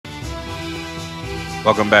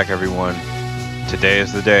Welcome back, everyone. Today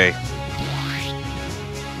is the day.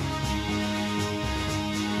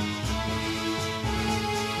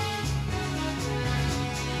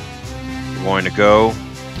 We're going to go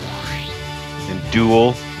and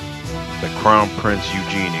duel the Crown Prince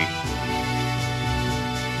Eugene.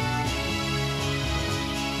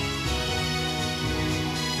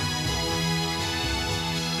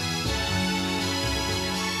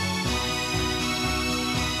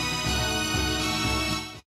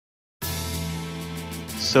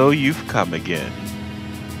 So you've come again.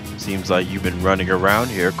 Seems like you've been running around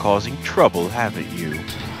here causing trouble, haven't you?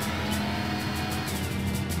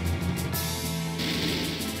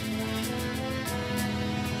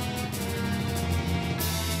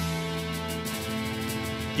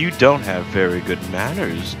 You don't have very good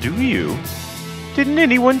manners, do you? Didn't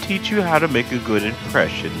anyone teach you how to make a good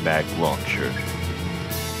impression, Mag Launcher?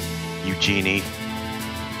 Eugenie,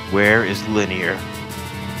 where is Linear?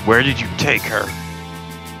 Where did you take her?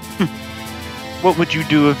 What would you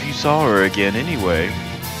do if you saw her again anyway?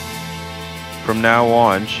 From now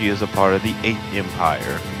on, she is a part of the 8th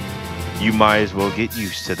Empire. You might as well get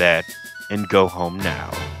used to that and go home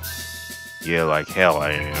now. Yeah, like hell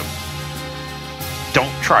I am.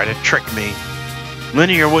 Don't try to trick me.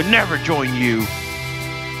 Linear would never join you.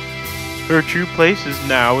 Her true place is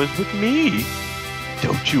now is with me.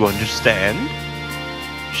 Don't you understand?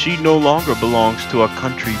 She no longer belongs to a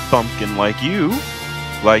country bumpkin like you.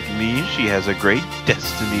 Like me, she has a great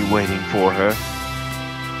destiny waiting for her.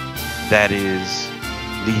 That is,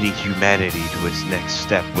 leading humanity to its next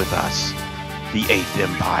step with us, the 8th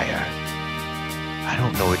Empire. I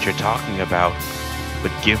don't know what you're talking about,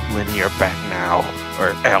 but give Linear back now,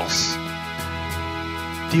 or else.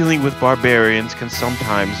 Dealing with barbarians can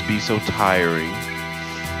sometimes be so tiring.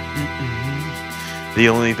 The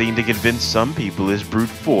only thing to convince some people is brute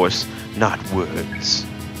force, not words.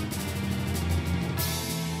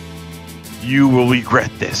 You will regret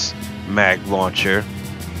this, Mag Launcher.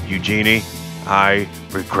 Eugenie, I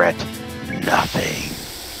regret nothing.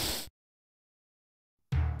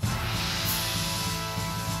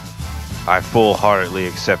 I full-heartedly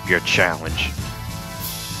accept your challenge.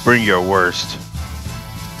 Bring your worst.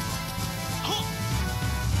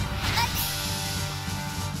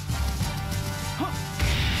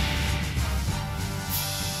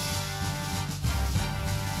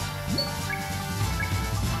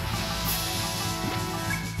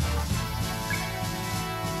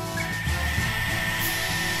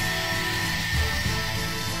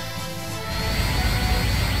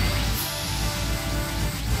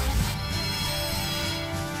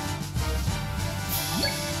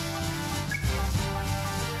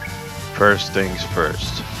 First things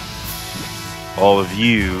first. All of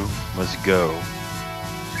you must go.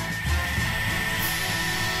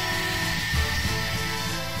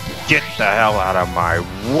 Get the hell out of my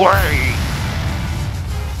way!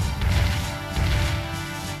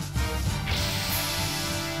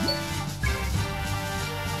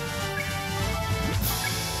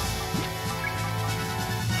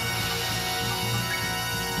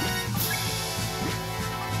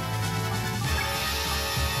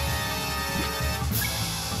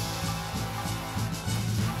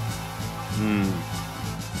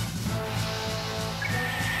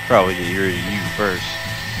 Probably get rid of you first.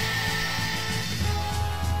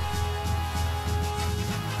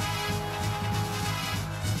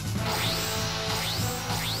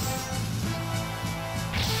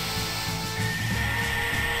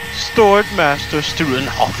 Stored Master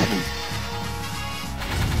Studenhofen.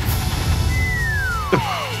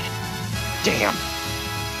 Damn.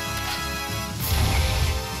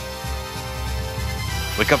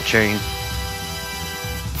 Wake up, Chain.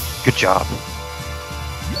 Good job.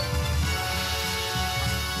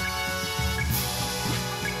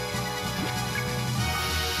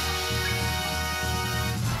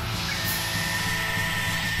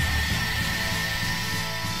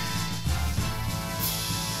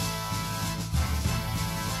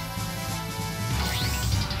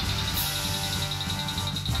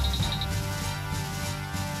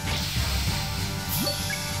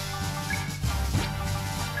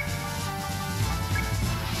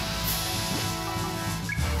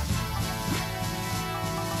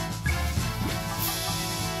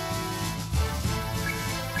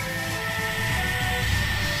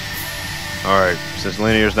 Alright, since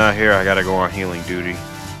Linear's not here, I gotta go on healing duty.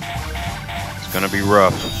 It's gonna be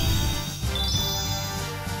rough.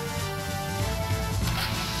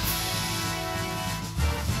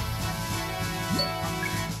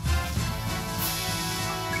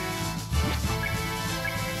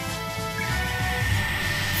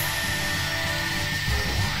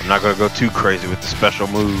 I'm not gonna go too crazy with the special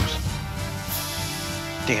moves.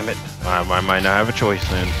 Damn it. I might not have a choice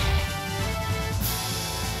then.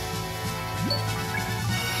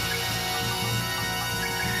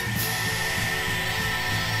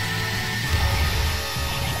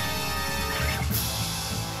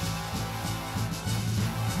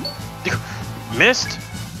 Missed?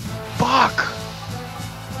 Fuck!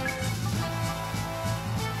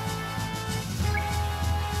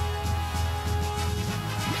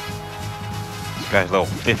 This guy's level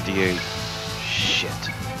 58. Shit.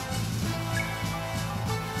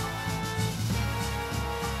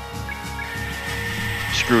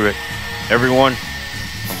 Screw it. Everyone,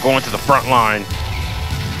 I'm going to the front line.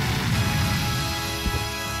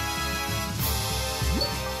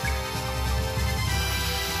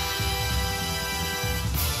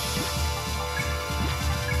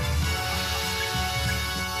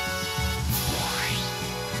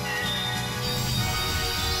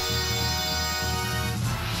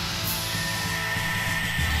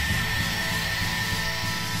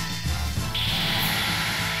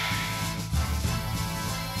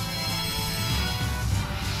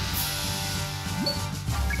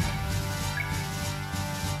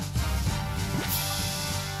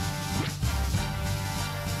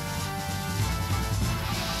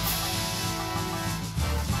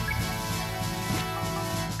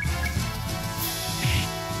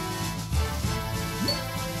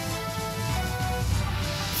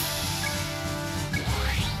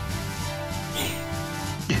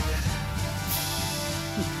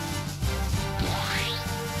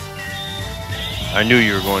 I knew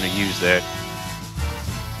you were going to use that.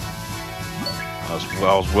 I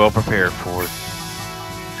was well prepared for it.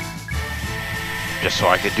 Just so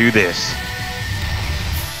I could do this.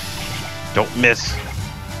 Don't miss.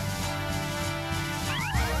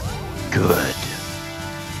 Good.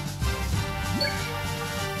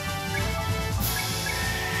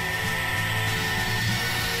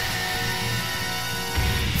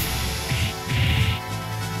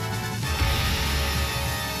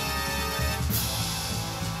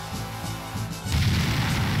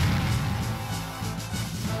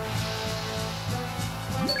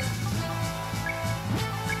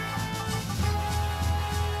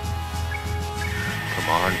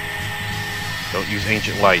 On. Don't use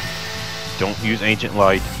ancient light. Don't use ancient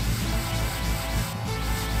light.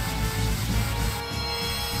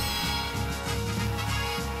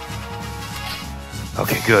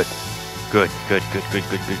 Okay, good. Good.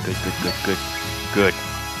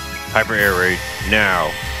 Hyper air raid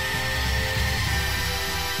now.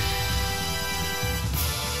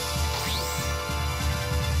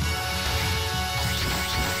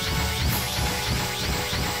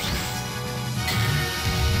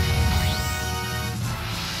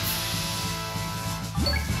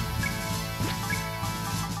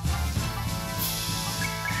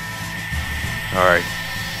 Alright,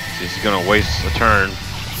 so he's gonna waste a turn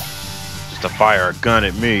just to fire a gun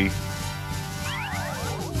at me.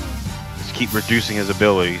 Let's keep reducing his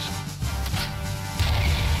abilities.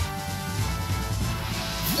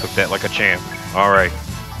 Took that like a champ. Alright.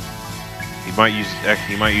 He might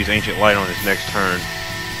use Ancient Light on his next turn.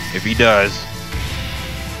 If he does,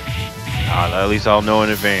 at least I'll know in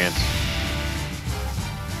advance.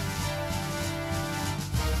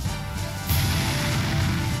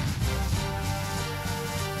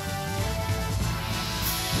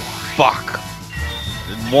 Fuck.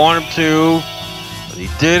 Didn't want him to, but he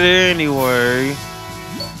did it anyway.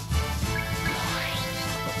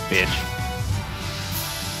 Bitch.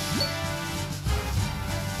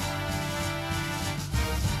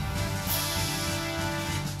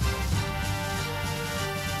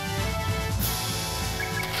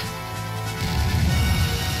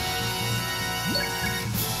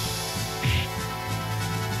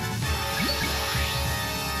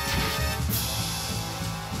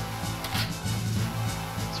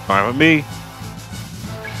 Fine with me.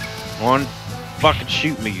 One, fucking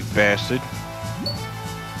shoot me, you bastard.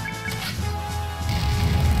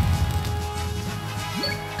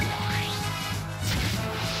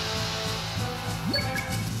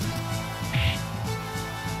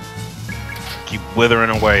 Keep withering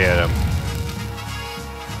away at him.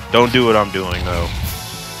 Don't do what I'm doing, though.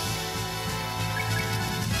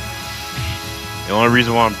 The only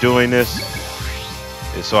reason why I'm doing this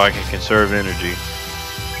is so I can conserve energy.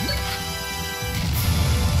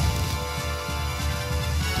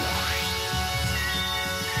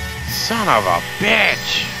 Son of a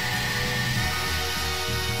bitch!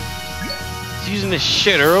 He's using this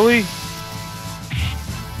shit early?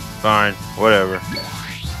 Fine, whatever.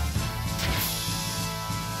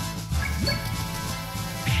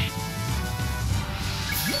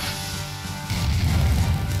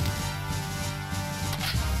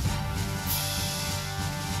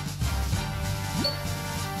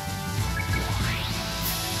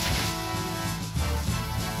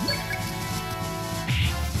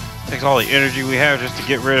 Takes all the energy we have just to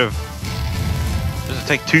get rid of... Just to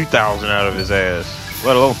take 2,000 out of his ass.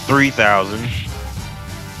 Let alone 3,000.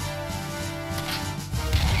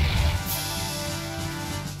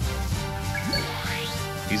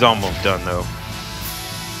 He's almost done, though.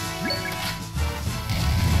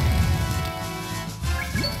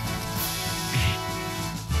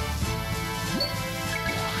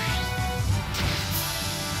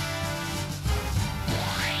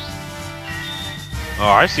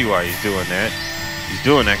 Oh, I see why he's doing that. He's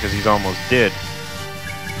doing that because he's almost dead.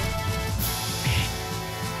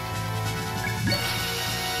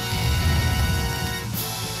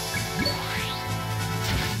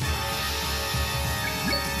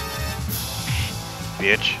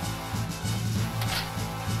 Bitch.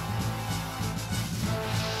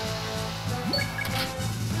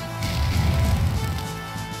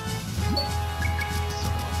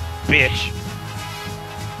 Bitch.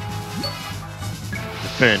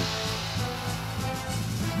 Defend.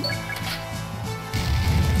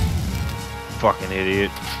 Fucking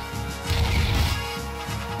idiot.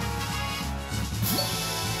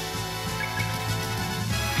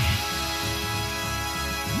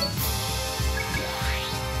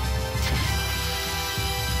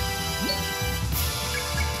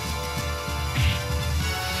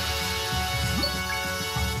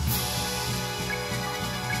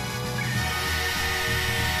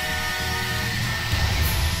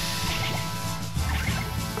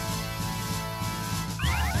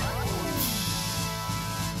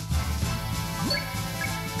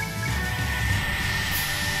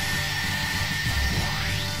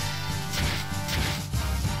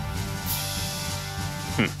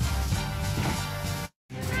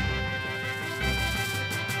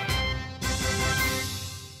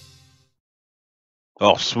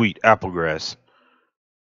 Oh, sweet. Applegrass.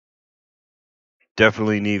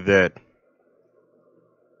 Definitely need that.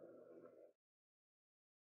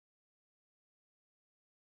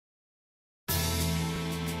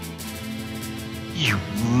 You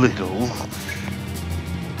little...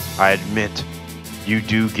 I admit, you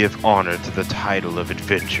do give honor to the title of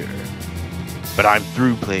adventure. But I'm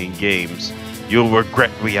through playing games. You'll regret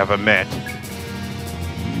we ever met.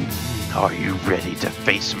 Are you ready to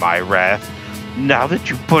face my wrath? Now that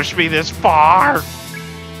you pushed me this far?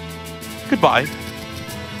 Goodbye.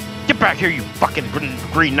 Get back here, you fucking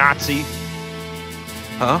green Nazi.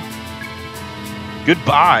 Huh?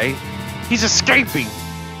 Goodbye? He's escaping.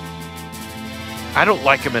 I don't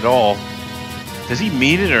like him at all. Does he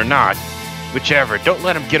mean it or not? Whichever, don't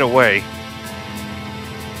let him get away.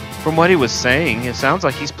 From what he was saying, it sounds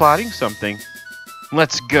like he's plotting something.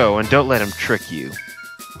 Let's go and don't let him trick you.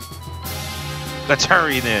 Let's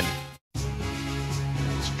hurry then.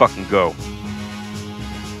 Let's fucking go.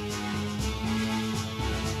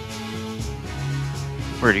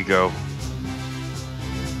 Where'd he go?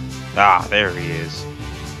 Ah, there he is.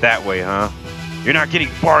 That way, huh? You're not getting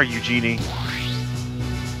far, Eugene.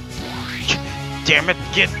 Damn it,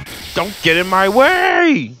 don't get in my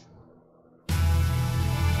way!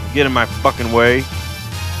 Get in my fucking way.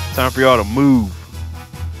 Time for y'all to move.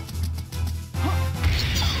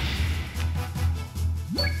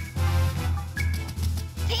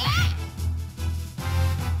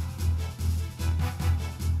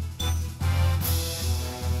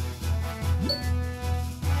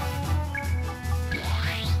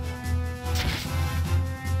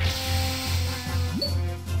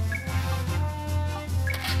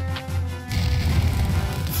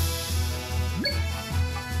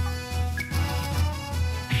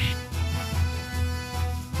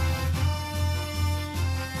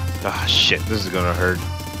 Ah, shit, this is gonna hurt.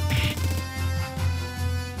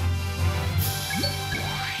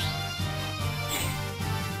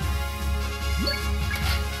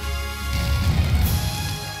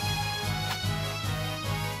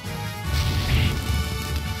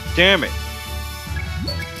 Damn it.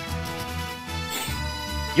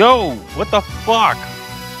 Yo, what the fuck?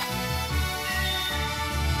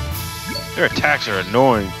 Their attacks are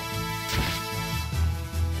annoying.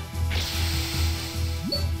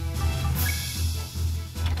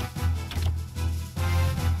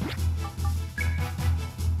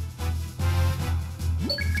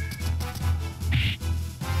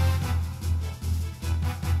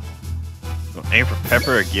 Aim for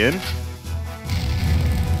Pepper again?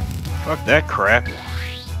 Fuck that crap.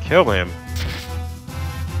 Kill him.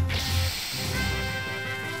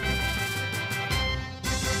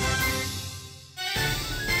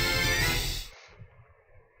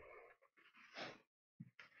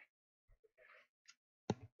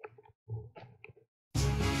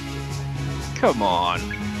 Come on.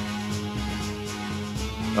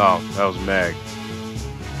 Oh, that was Meg.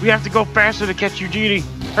 We have to go faster to catch Eugene.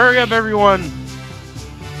 Hurry up, everyone.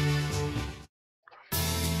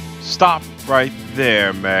 Stop right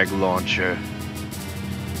there, mag launcher.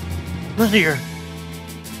 Linear.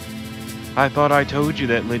 I thought I told you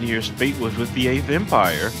that Linear's fate was with the 8th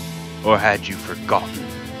Empire. Or had you forgotten?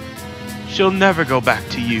 She'll never go back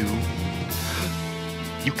to you.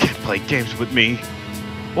 You can't play games with me.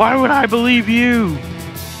 Why would I believe you?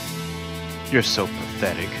 You're so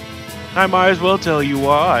pathetic. I might as well tell you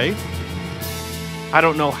why. I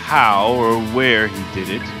don't know how or where he did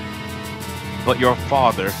it, but your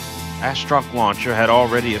father, Astrock Launcher, had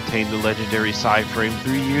already obtained the legendary Psy-Frame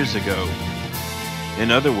 3 years ago.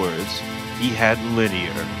 In other words, he had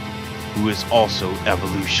Linear, who is also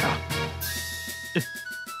Evolution.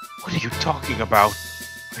 What are you talking about?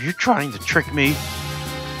 Are you trying to trick me?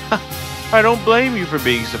 I don't blame you for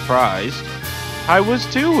being surprised. I was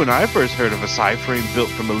too when I first heard of a Psy-Frame built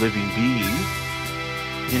from a living being.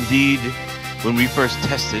 Indeed, when we first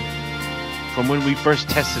tested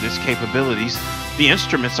its capabilities, the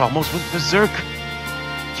instruments almost went berserk.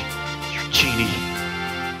 Eugene,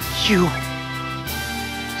 you...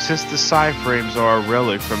 Since the Psy-Frames are a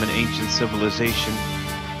relic from an ancient civilization,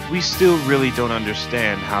 we still really don't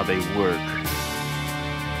understand how they work.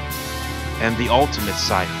 And the ultimate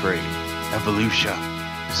Psy-Frame, Evolution,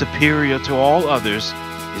 superior to all others,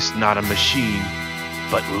 is not a machine,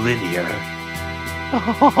 but linear.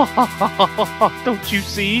 Don't you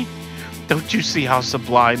see? Don't you see how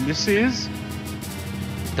sublime this is?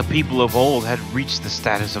 The people of old had reached the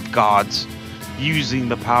status of gods. Using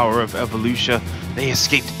the power of Evolution, they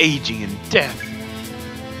escaped aging and death.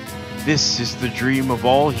 This is the dream of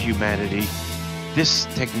all humanity. This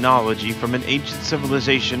technology from an ancient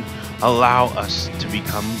civilization allow us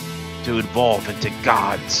to evolve into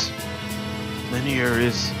gods. Linear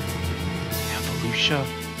is Evolution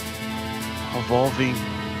evolving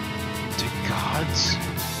into gods.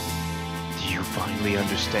 Do you finally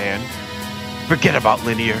understand? Forget about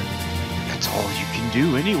Linear. That's all you can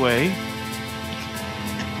do anyway.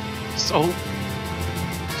 So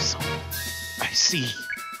I see.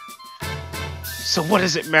 So what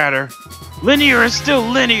does it matter? Linear is still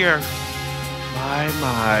linear.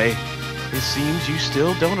 My. It seems you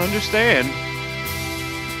still don't understand.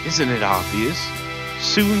 Isn't it obvious?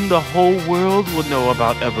 Soon the whole world will know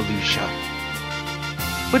about Evolution.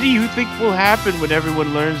 What do you think will happen when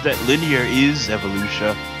everyone learns that Linear is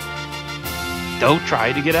Evolution? Don't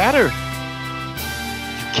try to get at her.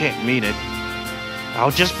 You can't mean it.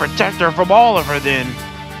 I'll just protect her from all of her then.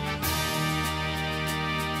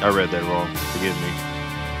 I read that wrong. Forgive me.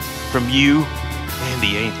 From you and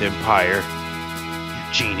the 8th Empire,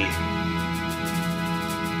 Eugene.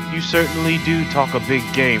 You certainly do talk a big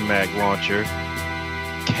game, Mag Launcher.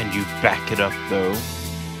 Can you back it up, though?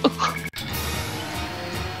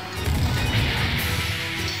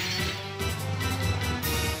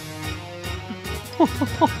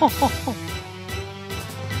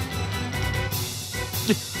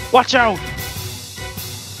 Watch out!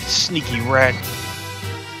 Sneaky rat.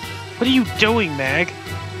 What are you doing, Mag?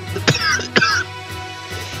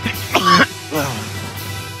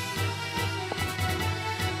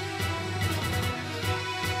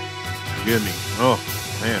 Forgive me. Oh,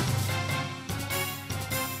 man.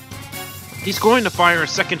 He's going to fire a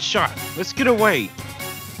second shot. Let's get away.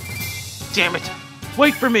 Damn it.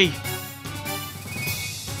 Wait for me.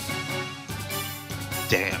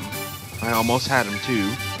 Damn. I almost had him,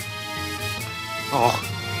 too. Oh,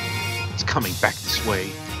 it's coming back this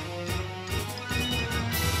way.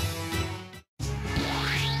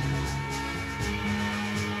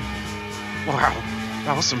 Wow,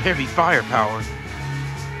 that was some heavy firepower.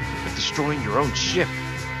 But destroying your own ship.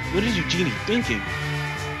 What is Eugene thinking?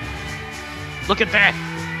 Look at that!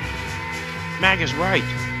 Mag is right.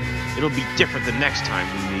 It'll be different the next time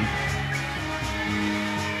we meet.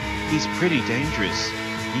 He's pretty dangerous,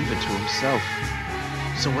 even to himself.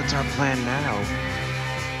 So what's our plan now?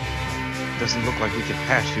 Doesn't look like we can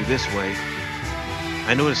pass through this way.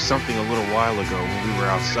 I noticed something a little while ago when we were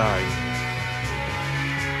outside.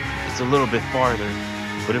 It's a little bit farther,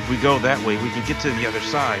 but if we go that way, we can get to the other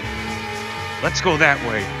side. Let's go that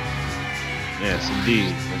way. Yes,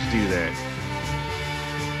 indeed. Let's do that.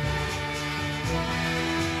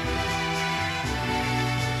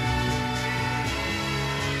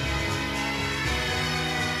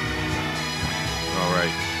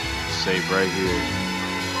 Alright. Save right here.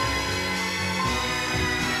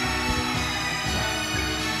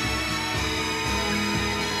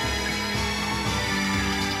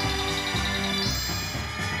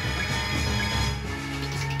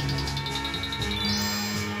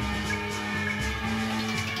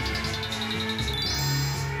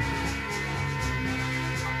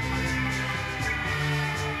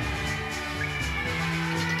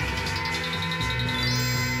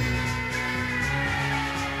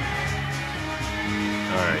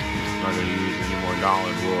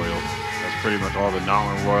 pretty much all the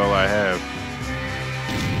Notland Royal I have.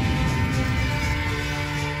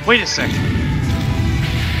 Wait a second.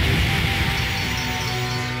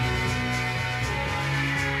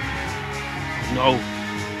 No,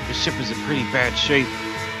 the ship is in pretty bad shape.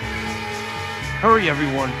 Hurry,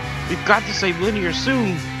 everyone. We've got to save Linear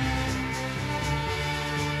soon.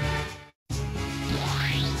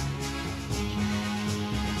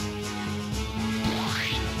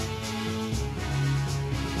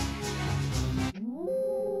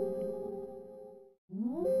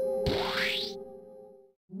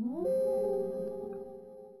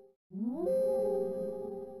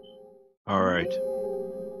 All right.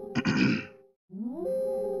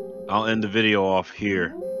 I'll end the video off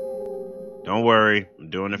here. Don't worry, I'm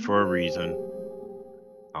doing it for a reason.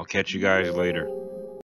 I'll catch you guys later.